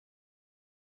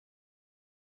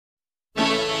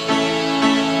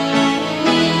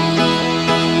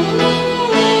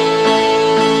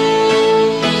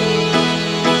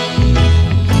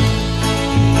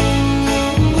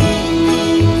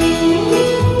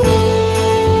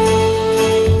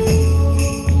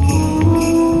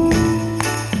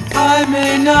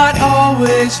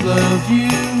always love you,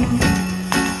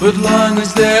 but long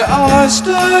as there are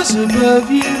stars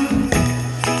above you,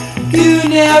 you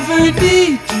never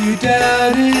need to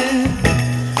doubt it.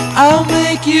 I'll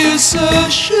make you so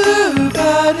sure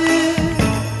about it.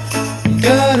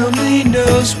 God only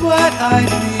knows what I'd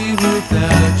be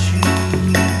without you.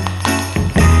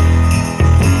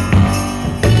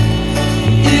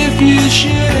 If you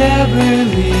should ever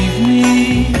leave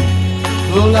me,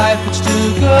 though life would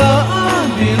still go on,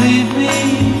 believe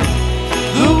me,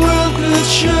 the world could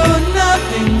show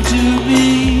nothing to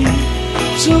me.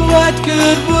 So what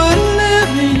good would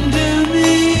living do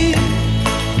me?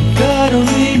 God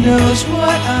only knows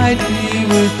what I'd be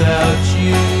without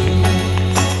you.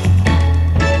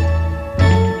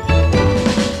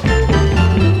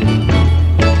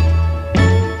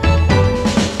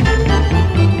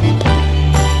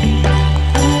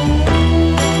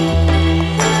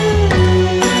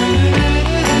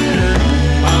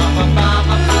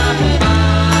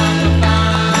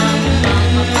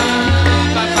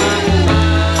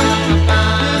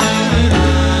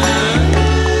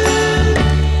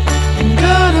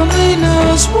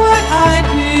 What I'd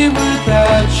be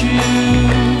without you.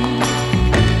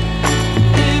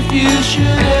 If you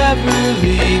should ever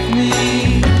leave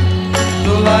me,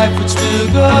 though life would still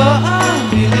go on,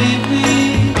 believe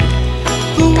me,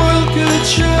 the world could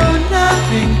show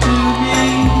nothing to me.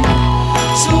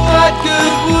 So what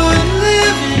good would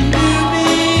living do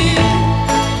me?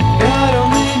 God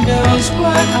only knows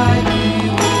what I'd be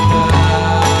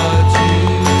without you.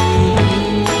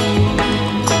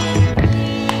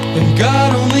 And God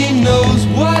only knows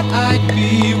what I'd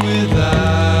be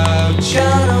without you.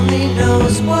 God only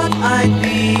knows what I'd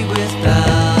be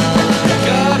without.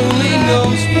 God only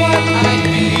knows what I'd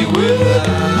be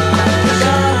without.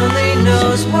 God only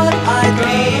knows what I'd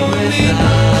be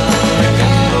without.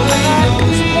 God only knows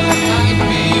what I'd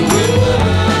be without.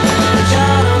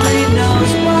 God only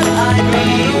knows what I'd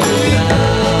be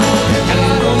without.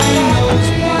 God only knows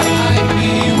what I'd be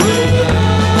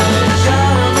without.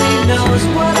 God only knows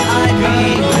what I'd be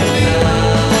without.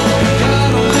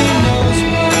 God only knows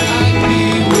what I'd be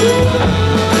without.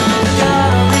 God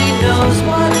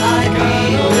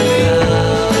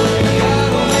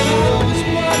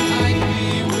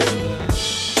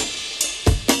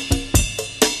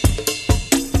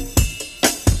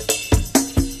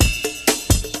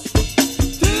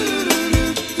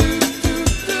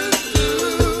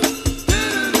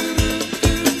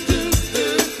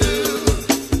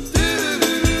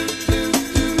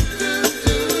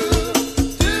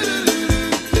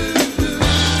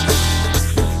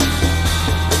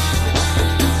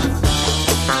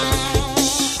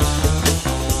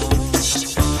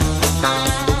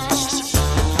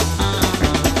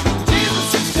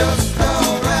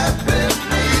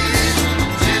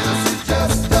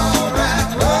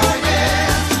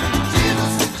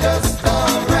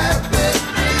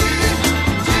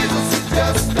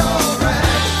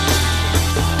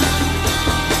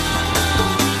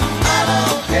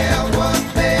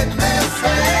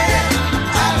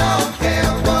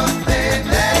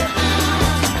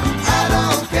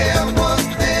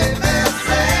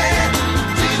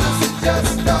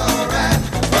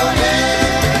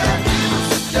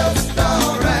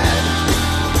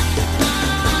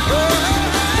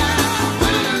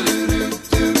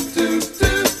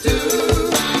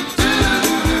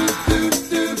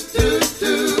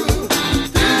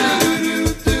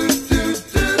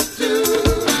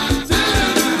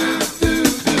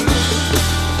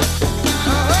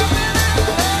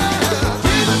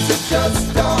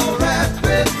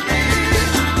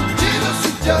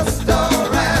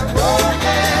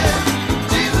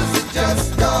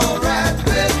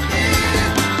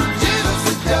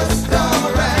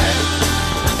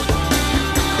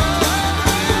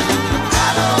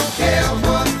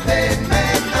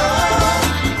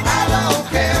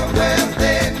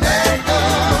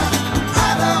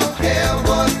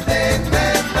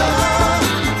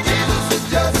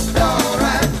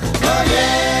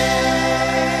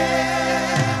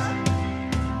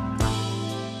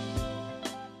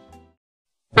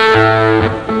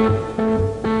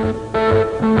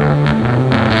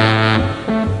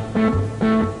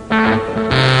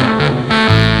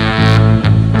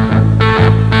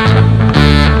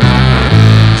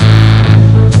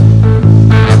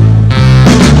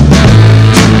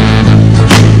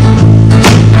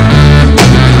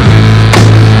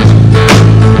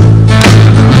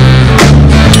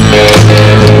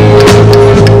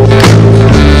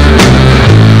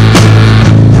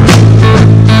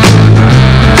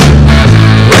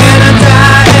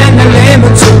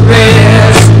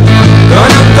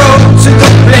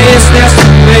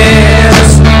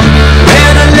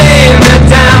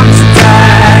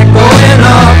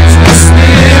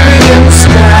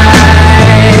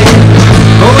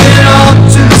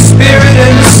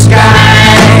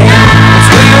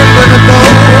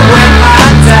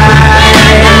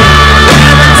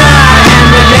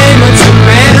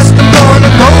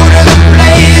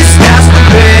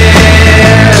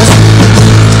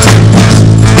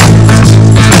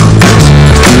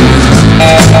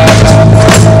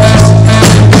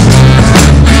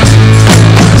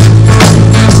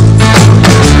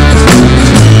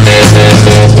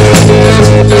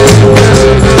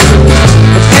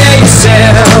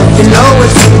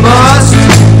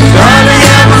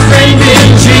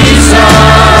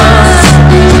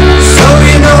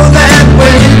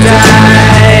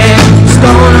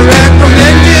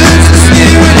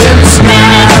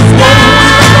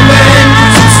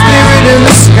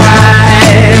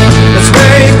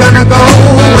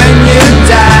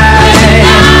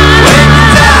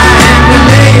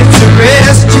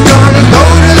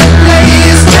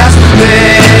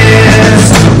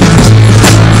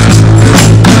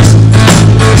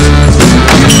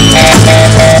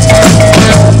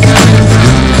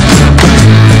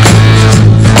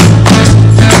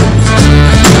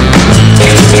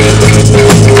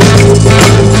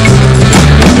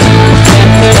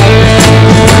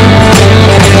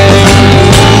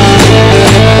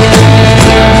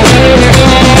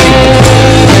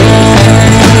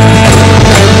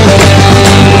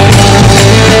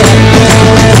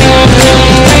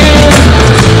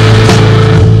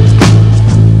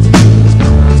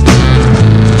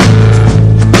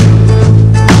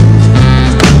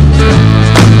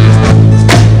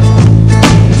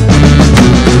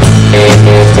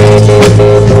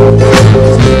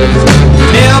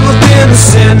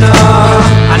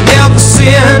I never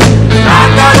sinned.